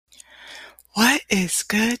What is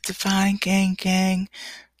good, Divine Gang Gang?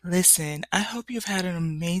 Listen, I hope you've had an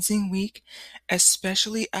amazing week,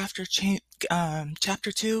 especially after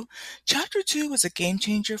chapter two. Chapter two was a game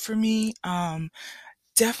changer for me.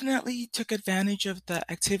 Definitely took advantage of the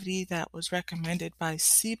activity that was recommended by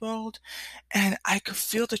Siebold, and I could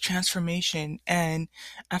feel the transformation. And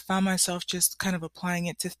I found myself just kind of applying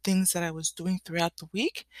it to things that I was doing throughout the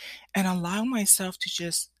week and allowing myself to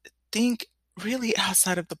just think really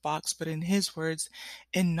outside of the box, but in his words,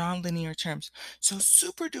 in nonlinear terms. So,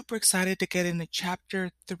 super duper excited to get into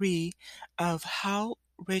chapter three of How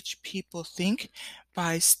Rich People Think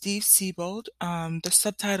by Steve Siebold. The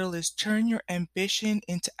subtitle is Turn Your Ambition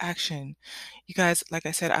into Action. You guys, like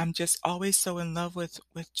I said, I'm just always so in love with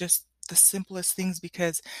just the simplest things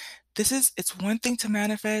because it's one thing to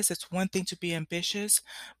manifest, it's one thing to be ambitious,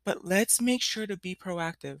 but let's make sure to be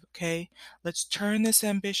proactive, okay? Let's turn this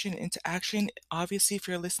ambition into action. Obviously, if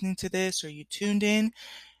you're listening to this or you tuned in,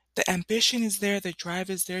 the ambition is there, the drive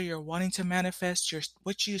is there, you're wanting to manifest,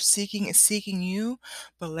 what you're seeking is seeking you,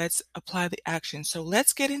 but let's apply the action. So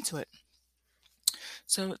let's get into it.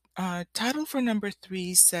 So, title for number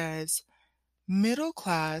three says, Middle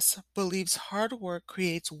class believes hard work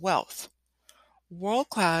creates wealth. World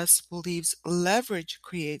class believes leverage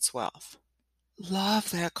creates wealth.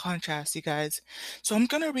 Love that contrast, you guys. So I'm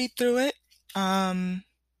going to read through it. Um,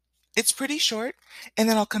 it's pretty short, and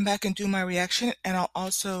then I'll come back and do my reaction, and I'll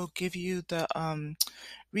also give you the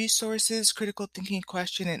resources, critical thinking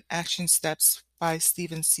question, and action steps by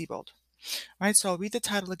Steven Siebold. All right, so I'll read the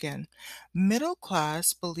title again. Middle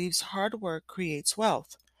class believes hard work creates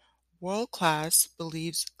wealth. World class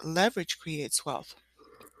believes leverage creates wealth.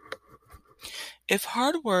 If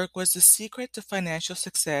hard work was the secret to financial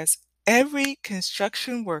success, every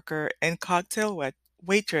construction worker and cocktail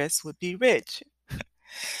waitress would be rich.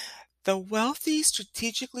 The wealthy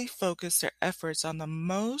strategically focus their efforts on the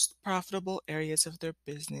most profitable areas of their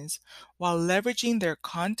business while leveraging their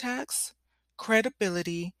contacts,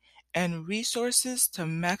 credibility, and resources to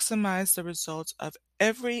maximize the results of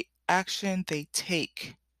every action they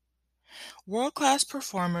take. World-class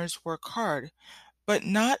performers work hard, but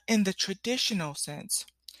not in the traditional sense.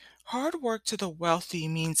 Hard work to the wealthy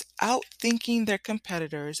means outthinking their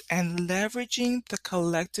competitors and leveraging the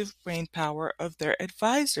collective brainpower of their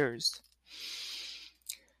advisors.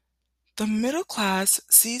 The middle class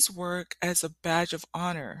sees work as a badge of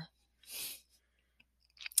honor.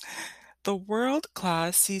 The world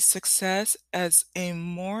class sees success as a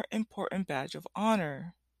more important badge of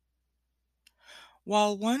honor.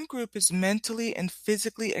 While one group is mentally and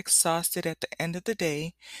physically exhausted at the end of the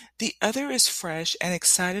day, the other is fresh and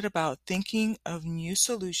excited about thinking of new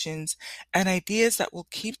solutions and ideas that will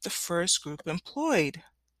keep the first group employed.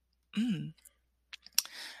 Mm.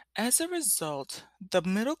 As a result, the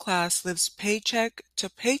middle class lives paycheck to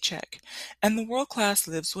paycheck, and the world class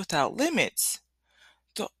lives without limits.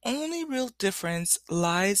 The only real difference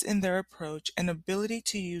lies in their approach and ability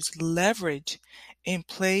to use leverage in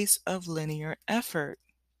place of linear effort.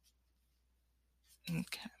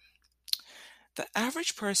 Okay. The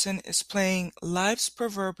average person is playing life's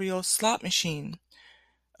proverbial slot machine,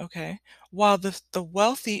 okay, while the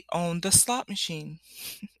wealthy own the slot machine.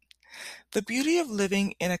 The beauty of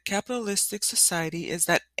living in a capitalistic society is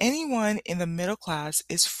that anyone in the middle class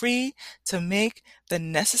is free to make the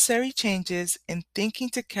necessary changes in thinking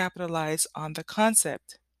to capitalize on the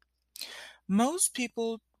concept. Most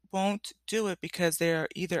people won't do it because they are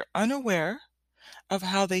either unaware of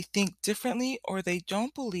how they think differently or they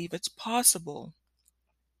don't believe it's possible.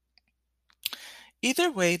 Either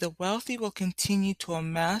way, the wealthy will continue to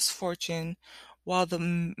amass fortune while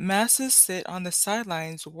the masses sit on the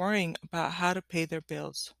sidelines worrying about how to pay their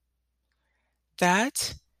bills.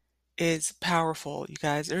 That is powerful, you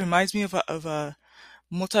guys. It reminds me of a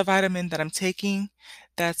multivitamin that I'm taking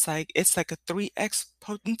that's it's like a 3x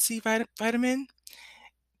potency vitamin.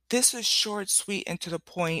 This is short, sweet, and to the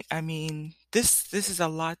point. I mean, this is a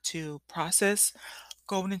lot to process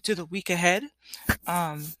going into the week ahead.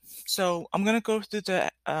 Um, so I'm gonna go through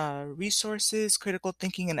the resources, critical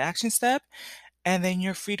thinking, and action step, and then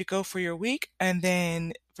you're free to go for your week. And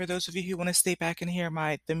then for those of you who want to stay back and hear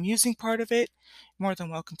the musing part of it, more than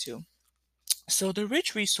welcome to. So the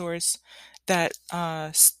rich resource that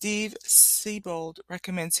Steve Siebold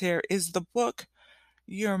recommends here is the book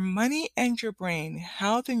Your Money and Your Brain: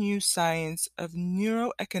 How the New Science of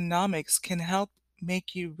Neuroeconomics Can Help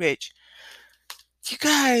Make You Rich. You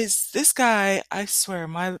guys, this guy, I swear,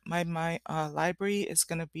 my library is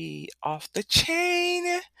gonna be off the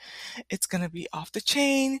chain. It's gonna be off the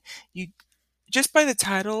chain. You just by the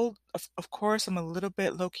title, of course, I'm a little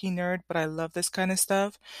bit low-key nerd, but I love this kind of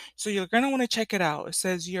stuff. So you're going to want to check it out. It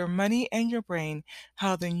says Your Money and Your Brain: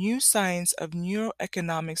 How the New Science of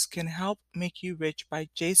Neuroeconomics Can Help Make You Rich by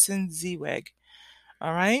Jason Zweig.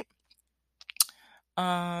 All right.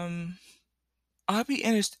 Um, I'll be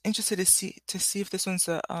interested to see if this one's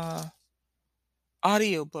a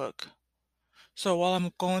audio book. So while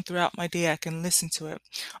I'm going throughout my day, I can listen to it.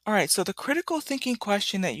 All right. So the critical thinking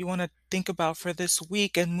question that you want to think about for this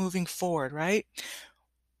week and moving forward, right?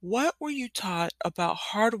 What were you taught about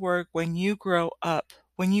hard work when you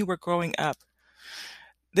were growing up?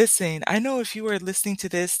 Listen, I know if you were listening to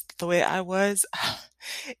this the way I was,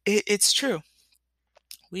 it's true.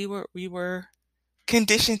 We were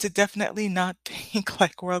conditioned to definitely not think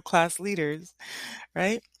like world-class leaders,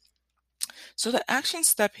 right? So the action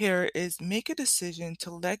step here is make a decision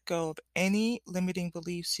to let go of any limiting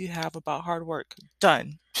beliefs you have about hard work.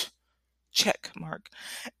 Done. Check mark.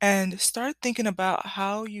 And start thinking about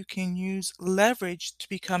how you can use leverage to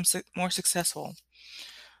become more successful.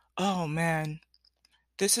 Oh man,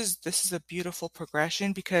 this is a beautiful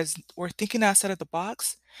progression because we're thinking outside of the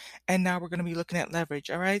box, and now we're going to be looking at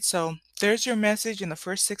leverage. All right, so there's your message in the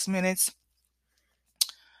first 6 minutes.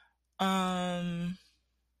 Um,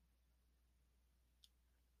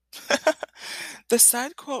 the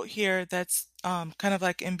side quote here that's kind of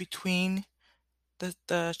like in between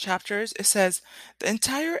the chapters, it says, the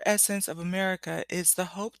entire essence of America is the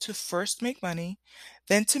hope to first make money,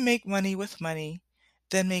 then to make money,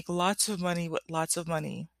 then make lots of money with lots of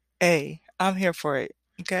money. I'm here for it.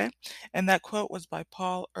 Okay. And that quote was by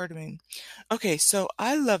Paul Erdman. Okay. So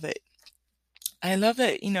I love it. I love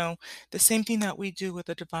that, the same thing that we do with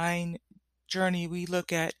the divine journey, we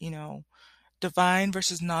look at, divine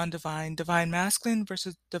versus non-divine, divine masculine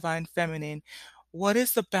versus divine feminine. What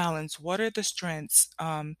is the balance? What are the strengths?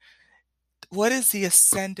 What is the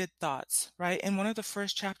ascended thoughts, right? In one of the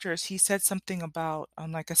first chapters, he said something about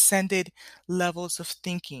like ascended levels of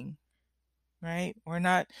thinking, right? We're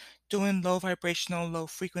not doing low vibrational, low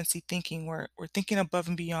frequency thinking. We're thinking above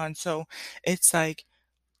and beyond. So it's like,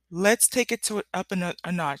 let's take it to up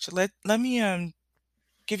a notch. Let me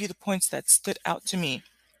give you the points that stood out to me.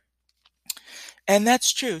 And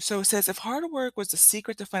that's true. So it says if hard work was the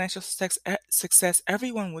secret to financial success,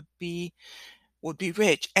 everyone would be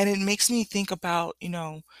rich. And it makes me think about,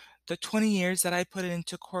 the 20 years that I put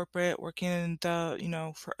into corporate, working in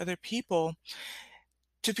for other people.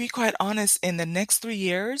 To be quite honest, in the next 3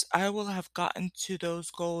 years, I will have gotten to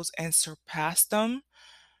those goals and surpassed them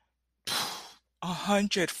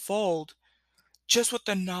 100-fold, just with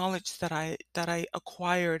the knowledge that I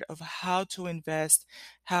acquired of how to invest,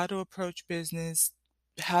 how to approach business,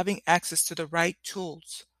 having access to the right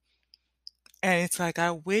tools. And it's like,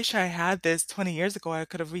 I wish I had this 20 years ago. I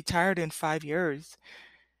could have retired in 5 years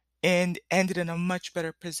and ended in a much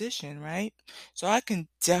better position, right? So I can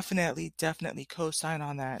definitely co-sign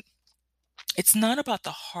on that. It's not about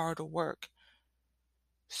the hard work.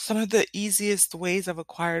 Some of the easiest ways I've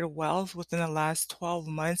acquired wealth within the last 12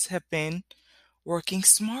 months have been working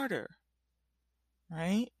smarter,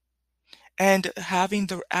 right? And having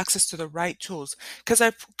the access to the right tools. Because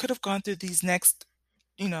I could have gone through these next,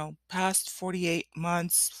 past 48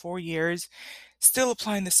 months, 4 years, still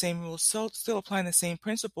applying the same rules, still applying the same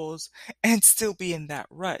principles, and still be in that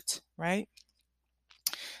rut, right?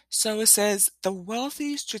 So it says the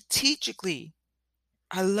wealthy strategically.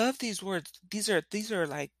 I love these words. These are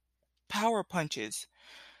like power punches.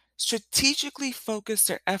 Strategically focus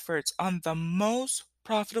their efforts on the most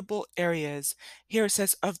profitable areas. Here it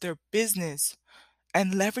says of their business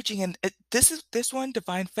and leveraging. And this one,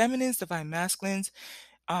 divine feminines, divine masculines.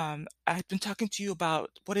 I've been talking to you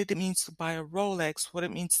about what it means to buy a Rolex, what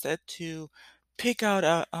it means to pick out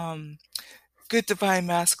a good divine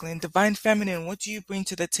masculine, divine feminine. What do you bring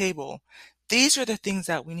to the table? These are the things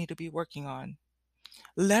that we need to be working on.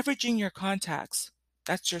 Leveraging your contacts.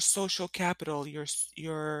 That's your social capital,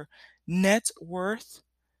 your net worth,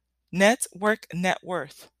 net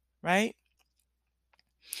worth, right?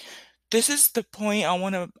 This is the point I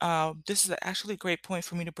want to. This is actually a great point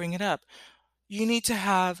for me to bring it up. You need to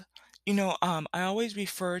have, I always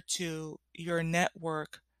refer to your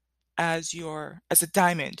network as a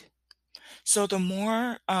diamond. So the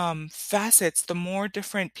more facets, the more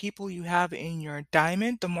different people you have in your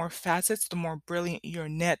diamond, the more facets, the more brilliant your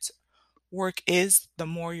network is, the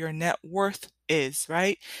more your net worth is,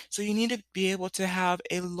 right? So you need to be able to have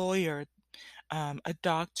a lawyer, a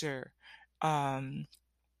doctor, um,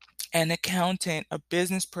 an accountant, a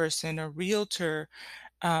business person, a realtor,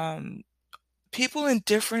 um, people in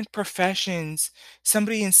different professions,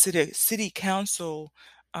 somebody in city council,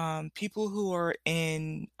 people who are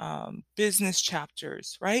in business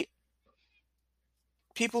chapters, right?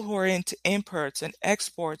 People who are into imports and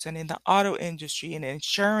exports and in the auto industry and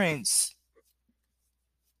insurance,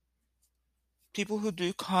 people who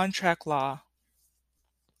do contract law.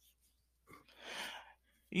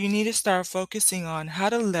 You need to start focusing on how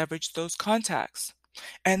to leverage those contacts.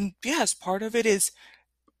 And yes, part of it is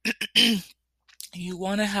you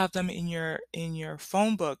want to have them in your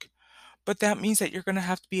phone book, but that means that you're going to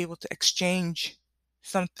have to be able to exchange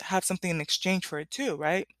have something in exchange for it too,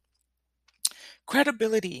 right?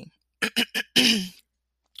 Credibility.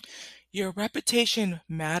 Your reputation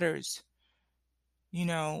matters,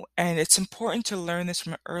 and it's important to learn this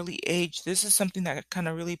from an early age. This is something that kind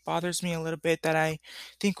of really bothers me a little bit that I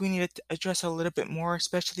think we need to address a little bit more,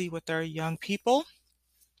 especially with our young people.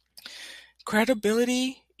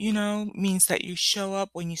 Credibility, means that you show up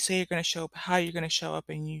when you say you're going to show up, how you're going to show up,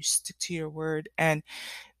 and you stick to your word. And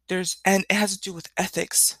it has to do with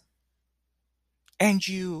ethics, and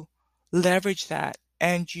you leverage that,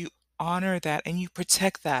 and you honor that, and you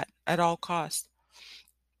protect that at all costs.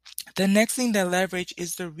 The next thing that leverage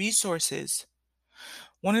is the resources.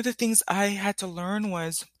 One of the things I had to learn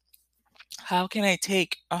was, how can I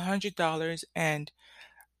take $100 and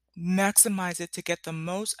maximize it to get the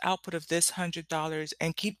most output of this $100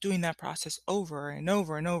 and keep doing that process over and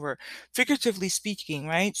over and over, figuratively speaking,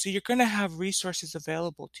 right? So you're going to have resources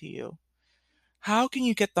available to you. How can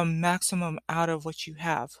you get the maximum out of what you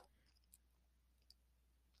have?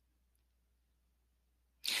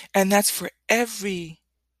 And that's for every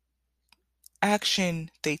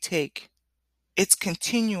action they take. It's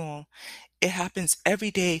continual. It happens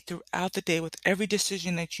every day, throughout the day, with every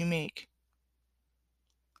decision that you make.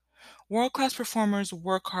 World-class performers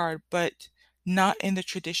work hard, but not in the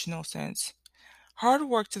traditional sense. Hard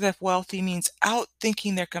work to the wealthy means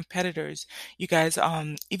outthinking their competitors. You guys,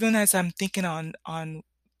 even as I'm thinking on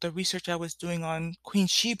the research I was doing on Queen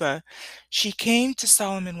Sheba, she came to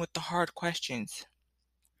Solomon with the hard questions.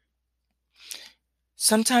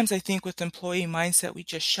 Sometimes I think with employee mindset, we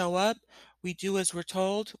just show up, we do as we're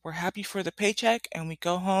told, we're happy for the paycheck, and we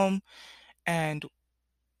go home, and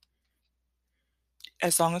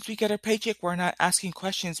as long as we get our paycheck, we're not asking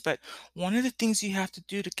questions. But one of the things you have to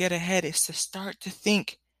do to get ahead is to start to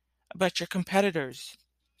think about your competitors,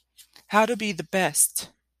 how to be the best,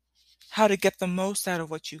 how to get the most out of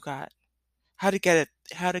what you got, how to get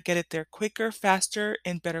it there quicker, faster,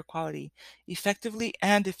 and better quality, effectively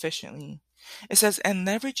and efficiently. It says, and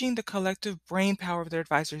leveraging the collective brain power of their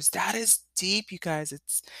advisors. That is deep, you guys.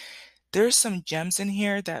 There's some gems in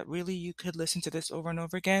here that really you could listen to this over and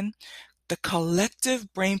over again. The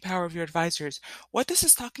collective brain power of your advisors. What this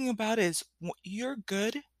is talking about is you're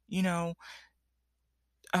good, you know,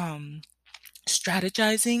 um,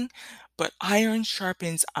 strategizing, but iron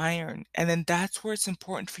sharpens iron. And then that's where it's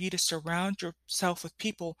important for you to surround yourself with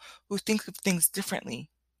people who think of things differently,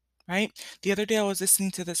 right? The other day I was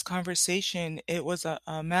listening to this conversation. It was a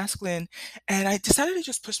masculine, and I decided to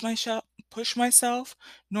just push myself.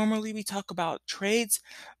 Normally we talk about trades,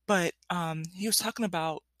 but he was talking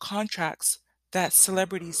about contracts that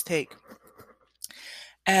celebrities take.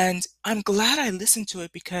 And I'm glad I listened to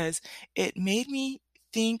it because it made me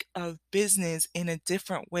think of business in a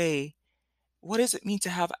different way. What does it mean to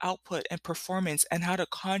have output and performance, and how to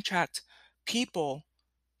contract people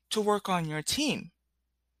to work on your team?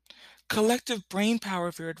 Collective brain power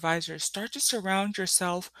of your advisors. Start to surround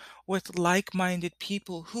yourself with like-minded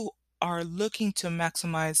people who are looking to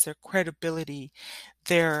maximize their credibility.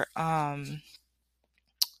 Their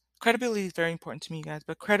credibility is very important to me, guys,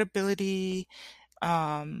 but credibility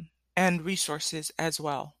and resources as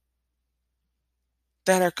well,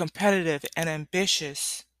 that are competitive and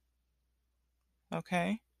ambitious.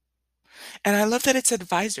 Okay. And I love that it's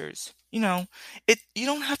advisors. You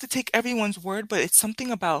don't have to take everyone's word, but it's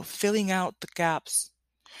something about filling out the gaps.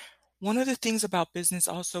 One of the things about business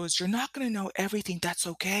also is you're not going to know everything. That's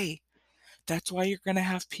okay. That's why you're going to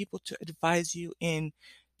have people to advise you in,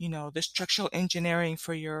 the structural engineering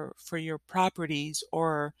for your properties,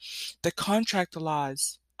 or the contract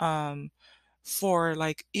laws. For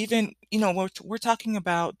like, even, we're talking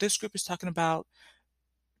about, this group is talking about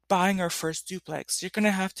buying our first duplex. You're going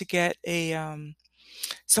to have to get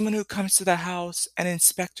someone who comes to the house, an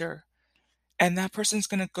inspector, and that person's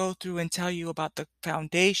going to go through and tell you about the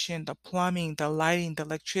foundation, the plumbing, the lighting, the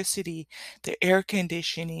electricity, the air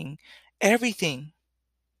conditioning, everything.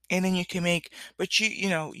 And then you can but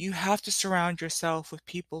you have to surround yourself with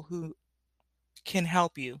people who can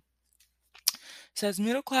help you. Says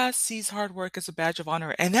middle class sees hard work as a badge of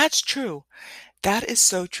honor. And that's true. That is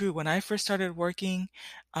so true. When I first started working,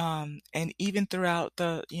 and even throughout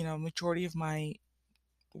the, majority of my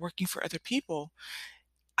working for other people,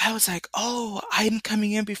 I was like, oh, I'm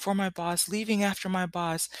coming in before my boss, leaving after my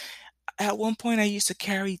boss. At one point, I used to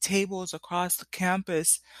carry tables across the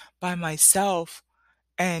campus by myself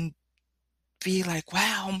and be like,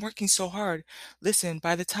 wow, I'm working so hard. Listen,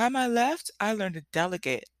 by the time I left, I learned to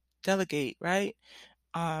delegate, right?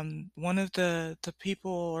 One of the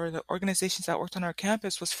people or the organizations that worked on our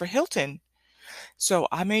campus was for Hilton. So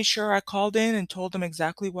I made sure I called in and told them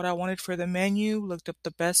exactly what I wanted for the menu, looked up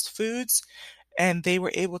the best foods, and they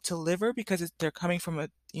were able to deliver because they're coming from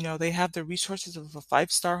they have the resources of a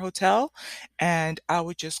five-star hotel. And I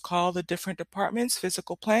would just call the different departments,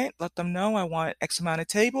 physical plant, let them know I want X amount of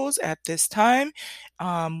tables at this time.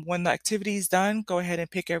 When the activity is done, go ahead and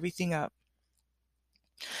pick everything up.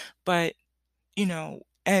 But,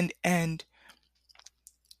 and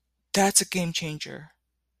that's a game changer.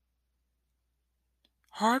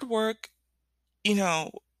 Hard work, you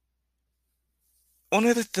know, one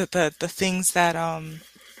of the things that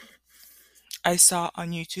I saw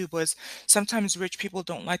on YouTube was sometimes rich people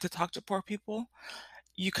don't like to talk to poor people.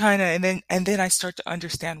 You kind of and then I start to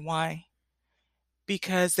understand why,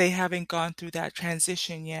 because they haven't gone through that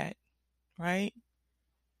transition yet, right?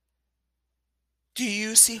 Do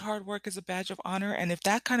you see hard work as a badge of honor? And if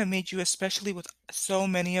that kind of made you, especially with so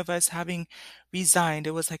many of us having resigned,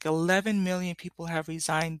 it was like 11 million people have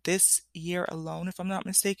resigned this year alone, if I'm not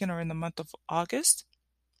mistaken, or in the month of August.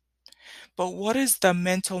 But what is the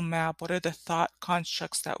mental map? What are the thought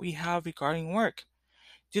constructs that we have regarding work?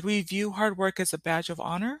 Did we view hard work as a badge of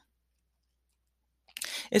honor?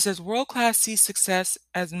 It says world class sees success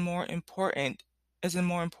as a more important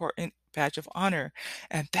badge of honor.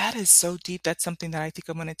 And that is so deep. That's something that I think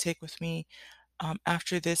I'm going to take with me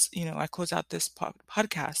after this. I close out this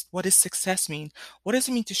podcast. What does success mean? What does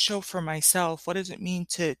it mean to show for myself? What does it mean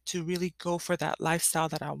to really go for that lifestyle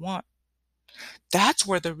that I want? That's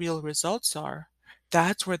where the real results are.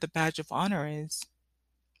 That's where the badge of honor is.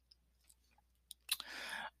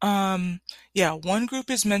 Um, yeah, one group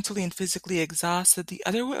is mentally and physically exhausted. The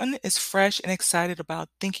other one is fresh and excited about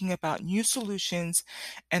thinking about new solutions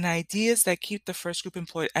and ideas that keep the first group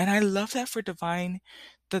employed. And I love that for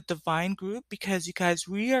the Divine group, because you guys,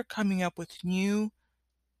 we are coming up with new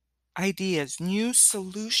ideas, new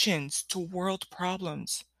solutions to world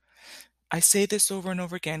problems. I say this over and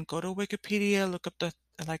over again. Go to Wikipedia, look up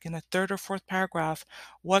like in the third or fourth paragraph,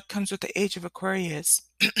 what comes with the age of Aquarius,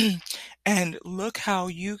 and look how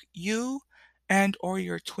you and or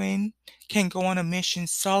your twin can go on a mission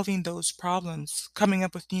solving those problems, coming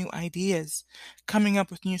up with new ideas, coming up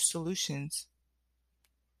with new solutions.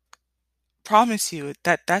 Promise you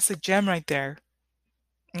that that's a gem right there.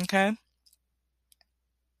 Okay?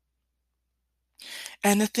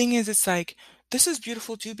 And the thing is, it's like, this is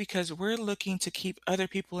beautiful too because we're looking to keep other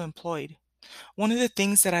people employed. One of the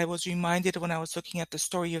things that I was reminded when I was looking at the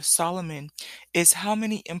story of Solomon is how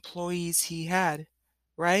many employees he had,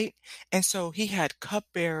 right? And so he had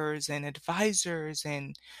cupbearers and advisors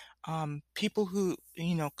and people who,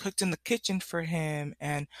 cooked in the kitchen for him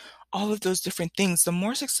and all of those different things. The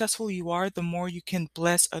more successful you are, the more you can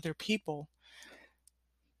bless other people.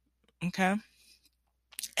 Okay.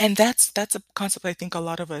 And that's a concept I think a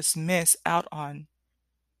lot of us miss out on.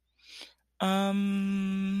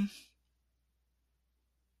 Um,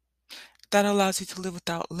 that allows you to live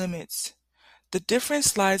without limits. The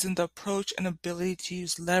difference lies in the approach and ability to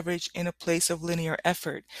use leverage in a place of linear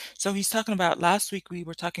effort. So he's talking about, last week we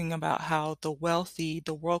were talking about how the wealthy,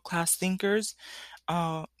 the world-class thinkers,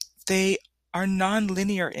 uh, they are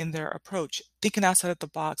non-linear in their approach, thinking outside of the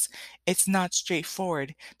box. It's not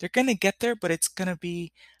straightforward. They're going to get there, but it's going to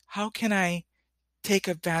be, how can I take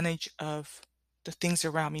advantage of the things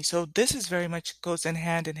around me? So this is very much goes in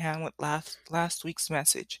hand with last week's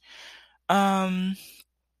message. Um,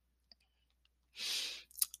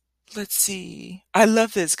 Let's see. I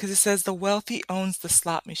love this because it says the wealthy owns the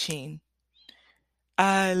slot machine.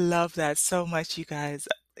 I love that so much, you guys.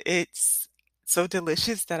 It's so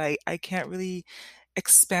delicious that I can't really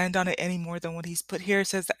expand on it any more than what he's put here. It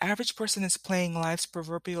says the average person is playing life's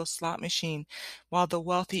proverbial slot machine while the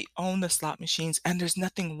wealthy own the slot machines. And there's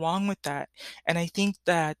nothing wrong with that. And I think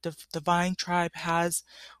that the Divine Tribe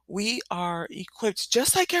we are equipped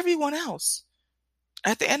just like everyone else.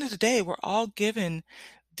 At the end of the day, we're all given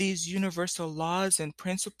these universal laws and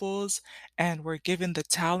principles, and we're given the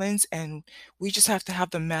talents, and we just have to have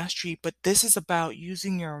the mastery. But this is about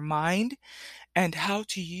using your mind and how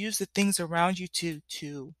to use the things around you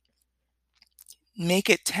to make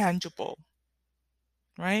it tangible.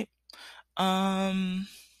 right? Um,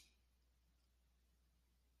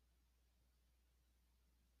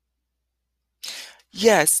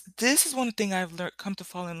 yes, this is one thing I've learned, come to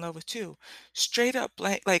fall in love with too. Straight up,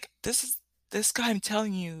 like this guy I'm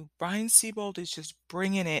telling you, Brian Seabold is just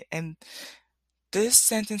bringing it, and this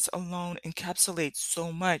sentence alone encapsulates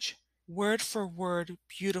so much. Word for word,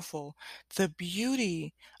 beautiful. The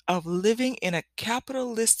beauty of living in a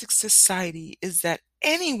capitalistic society is that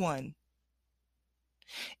anyone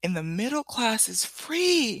in the middle class is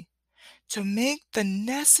free to make the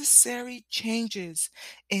necessary changes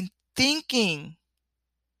in thinking,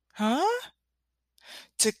 huh?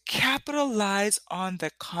 To capitalize on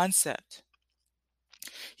the concept.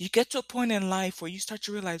 You get to a point in life where you start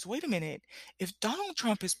to realize, wait a minute, if Donald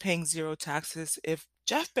Trump is paying zero taxes, if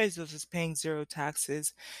Jeff Bezos is paying zero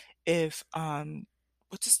taxes, if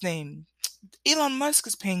what's his name? Elon Musk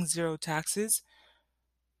is paying zero taxes,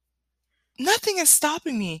 nothing is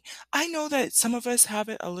stopping me. I know that some of us have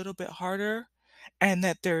it a little bit harder and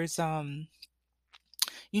that there's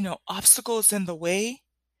obstacles in the way,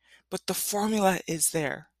 but the formula is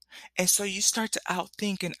there. And so you start to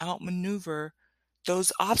outthink and outmaneuver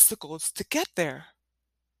those obstacles to get there.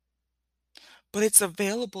 But it's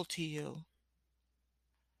available to you.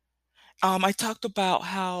 I talked about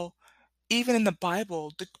how even in the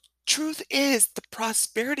Bible, the truth is the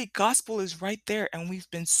prosperity gospel is right there, and we've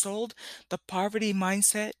been sold the poverty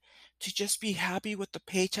mindset to just be happy with the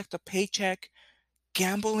paycheck to paycheck,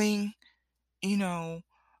 gambling, you know,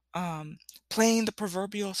 um, playing the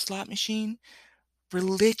proverbial slot machine.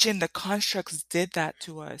 Religion, the constructs did that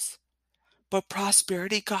to us. But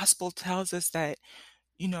prosperity gospel tells us that,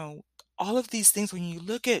 you know, all of these things, when you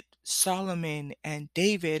look at Solomon and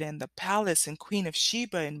David and the palace and Queen of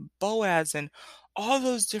Sheba and Boaz and all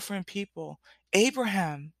those different people,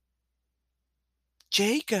 Abraham,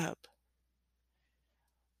 Jacob,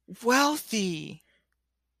 wealthy.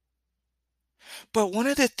 But one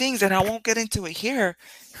of the things, and I won't get into it here,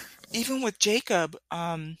 even with Jacob,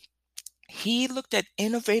 he looked at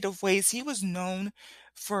innovative ways. He was known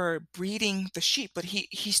for breeding the sheep, but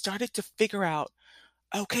he started to figure out,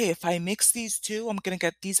 okay, if I mix these two, I'm going to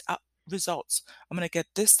get these results. I'm going to get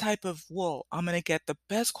this type of wool. I'm going to get the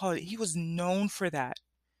best quality. He was known for that.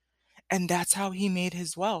 And that's how he made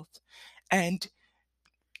his wealth. And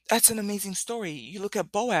that's an amazing story. You look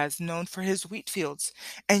at Boaz, known for his wheat fields,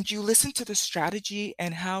 and you listen to the strategy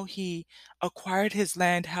and how he acquired his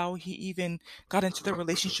land, how he even got into the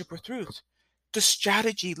relationship with Ruth. The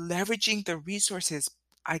strategy, leveraging the resources.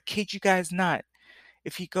 I kid you guys not.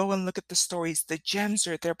 If you go and look at the stories, the gems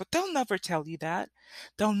are there, but they'll never tell you that.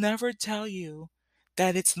 They'll never tell you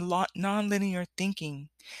that it's nonlinear thinking.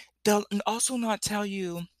 They'll also not tell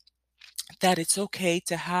you that it's okay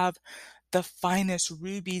to have the finest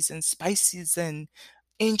rubies and spices and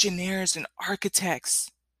engineers and architects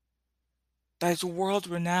that is world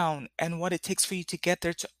renowned and what it takes for you to get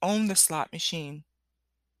there to own the slot machine.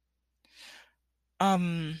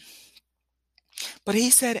 Um, but he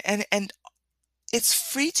said, and it's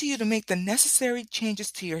free to you to make the necessary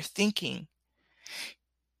changes to your thinking.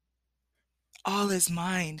 All is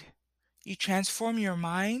mind. You transform your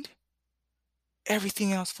mind,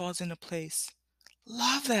 everything else falls into place.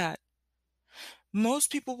 Love that.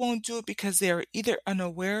 Most people won't do it because they are either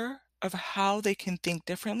unaware of how they can think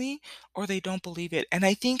differently or they don't believe it. And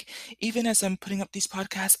I think even as I'm putting up these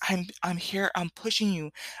podcasts, I'm here, I'm pushing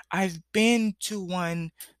you. I've been to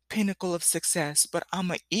one pinnacle of success, but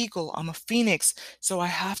I'm an eagle, I'm a phoenix, so I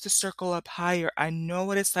have to circle up higher. I know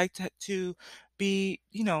what it's like to be,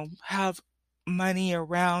 have money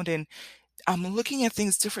around, and I'm looking at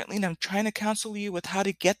things differently, and I'm trying to counsel you with how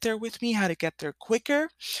to get there with me, how to get there quicker,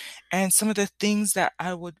 and some of the things that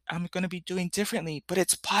I'm going to be doing differently, but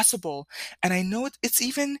it's possible. And I know it's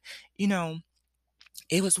even, you know,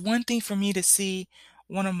 it was one thing for me to see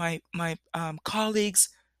one of my colleagues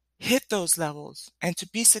hit those levels and to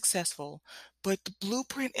be successful, but the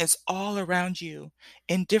blueprint is all around you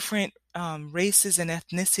in different races and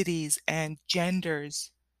ethnicities and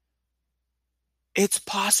genders. It's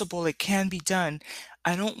possible. It can be done.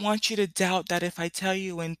 I don't want you to doubt that if I tell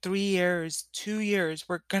you in 3 years, 2 years,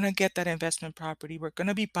 we're going to get that investment property. We're going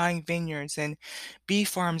to be buying vineyards and bee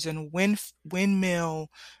farms and windmill,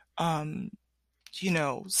 um,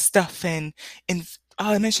 stuff. And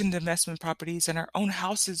I mentioned investment properties and our own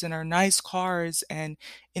houses and our nice cars and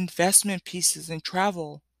investment pieces and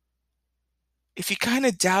travel. If you kind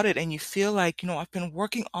of doubt it and you feel like, I've been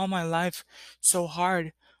working all my life so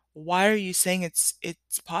hard, why are you saying it's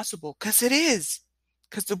possible? Because it is.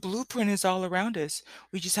 Because the blueprint is all around us.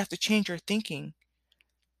 We just have to change our thinking.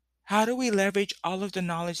 How do we leverage all of the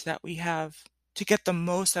knowledge that we have to get the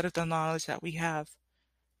most out of the knowledge that we have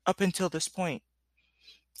up until this point?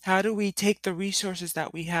 How do we take the resources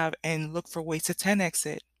that we have and look for ways to 10x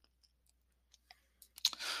it?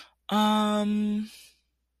 Um,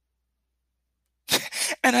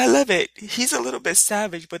 and I love it. He's a little bit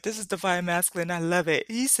savage, but this is divine masculine. I love it.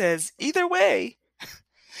 He says, either way,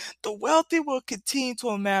 the wealthy will continue to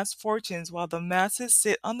amass fortunes while the masses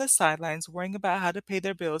sit on the sidelines worrying about how to pay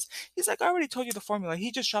their bills. He's like, I already told you the formula.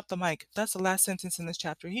 He just dropped the mic. That's the last sentence in this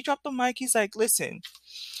chapter. He dropped the mic. He's like, listen,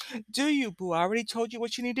 do you, boo? I already told you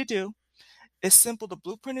what you need to do. It's simple. The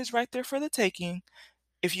blueprint is right there for the taking.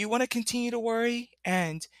 If you want to continue to worry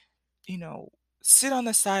and, you know, sit on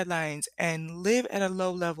the sidelines and live at a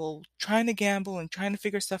low level, trying to gamble and trying to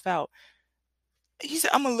figure stuff out, he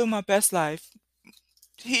said, I'm going to live my best life.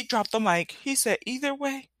 He dropped the mic. He said, either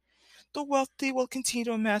way, the wealthy will continue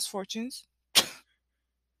to amass fortunes.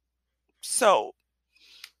 So,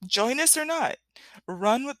 join us or not,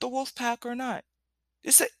 run with the wolf pack or not.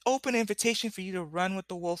 It's an open invitation for you to run with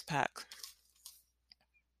the wolf pack.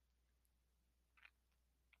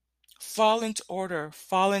 Fall into order,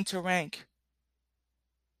 fall into rank.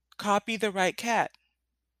 Copy the right cat.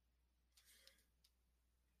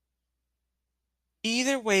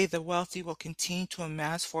 Either way, the wealthy will continue to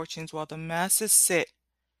amass fortunes while the masses sit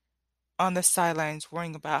on the sidelines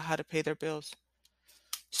worrying about how to pay their bills.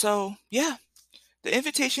 So, yeah, the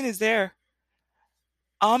invitation is there.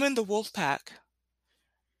 I'm in the wolf pack.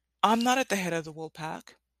 I'm not at the head of the wolf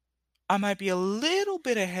pack. I might be a little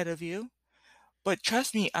bit ahead of you, but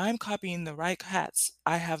trust me, I'm copying the right hats.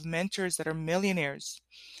 I have mentors that are millionaires.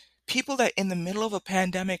 People that in the middle of a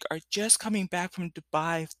pandemic are just coming back from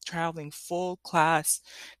Dubai, traveling full class,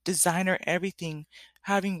 designer everything,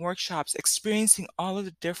 having workshops, experiencing all of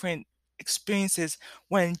the different experiences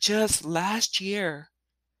when just last year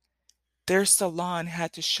their salon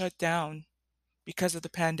had to shut down because of the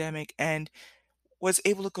pandemic and was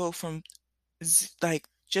able to go from like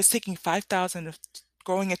just taking 5,000 of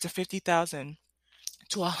growing it to 50,000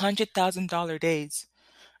 to $100,000 days.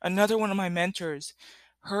 Another one of my mentors,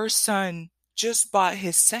 her son just bought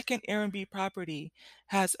his second Airbnb property,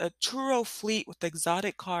 has a Turo fleet with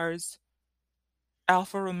exotic cars,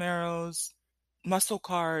 Alfa Romeos, muscle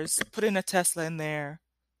cars, put in a Tesla in there.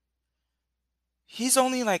 He's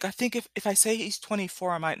only like, I think if I say he's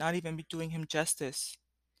 24, I might not even be doing him justice.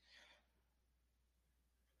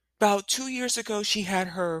 About 2 years ago, she had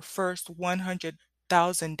her first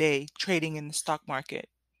 100,000 day trading in the stock market.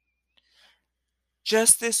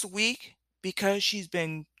 Just this week, because she's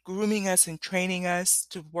been grooming us and training us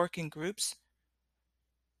to work in groups,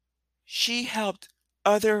 she helped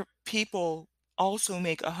other people also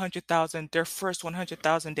make 100,000, their first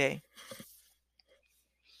 100,000 day.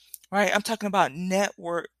 Right? I'm talking about net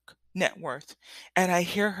worth. And I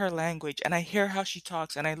hear her language and I hear how she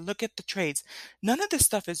talks and I look at the trades. None of this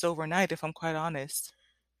stuff is overnight, if I'm quite honest.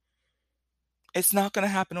 It's not going to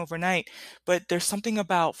happen overnight, but there's something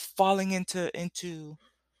about falling into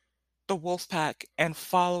the wolf pack and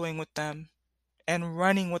following with them and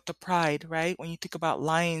running with the pride, right? When you think about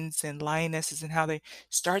lions and lionesses and how they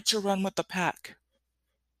start to run with the pack,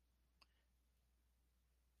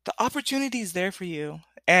 the opportunity is there for you.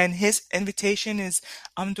 And his invitation is,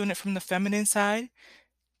 I'm doing it from the feminine side.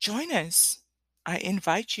 Join us. I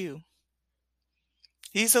invite you.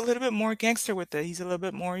 He's a little bit more gangster with it. He's a little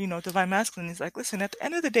bit more, divine masculine. He's like, listen, at the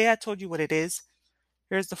end of the day, I told you what it is.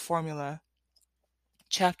 Here's the formula.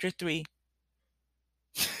 Chapter 3.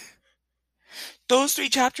 Those 3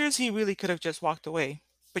 chapters, he really could have just walked away.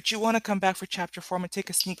 But you want to come back for chapter 4. I'm going to take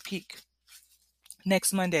a sneak peek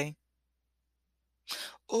next Monday.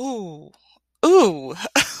 Ooh. Ooh.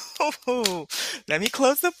 Ooh. Let me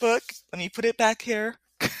close the book. Let me put it back here.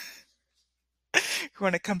 We're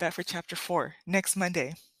going to come back for chapter 4 next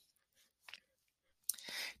Monday.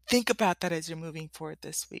 Think about that as you're moving forward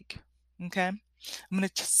this week. Okay? I'm going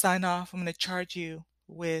to sign off. I'm going to charge you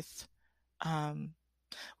with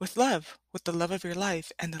love, with the love of your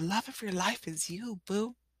life. And the love of your life is you,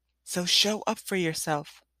 boo. So show up for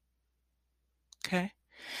yourself. Okay?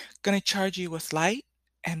 Going to charge you with light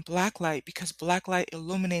and black light because black light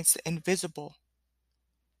illuminates the invisible.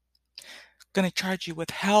 Going to charge you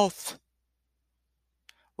with health,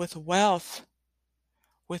 with wealth,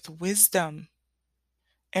 with wisdom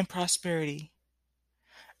and prosperity.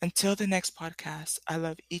 Until the next podcast, I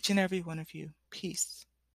love each and every one of you. Peace.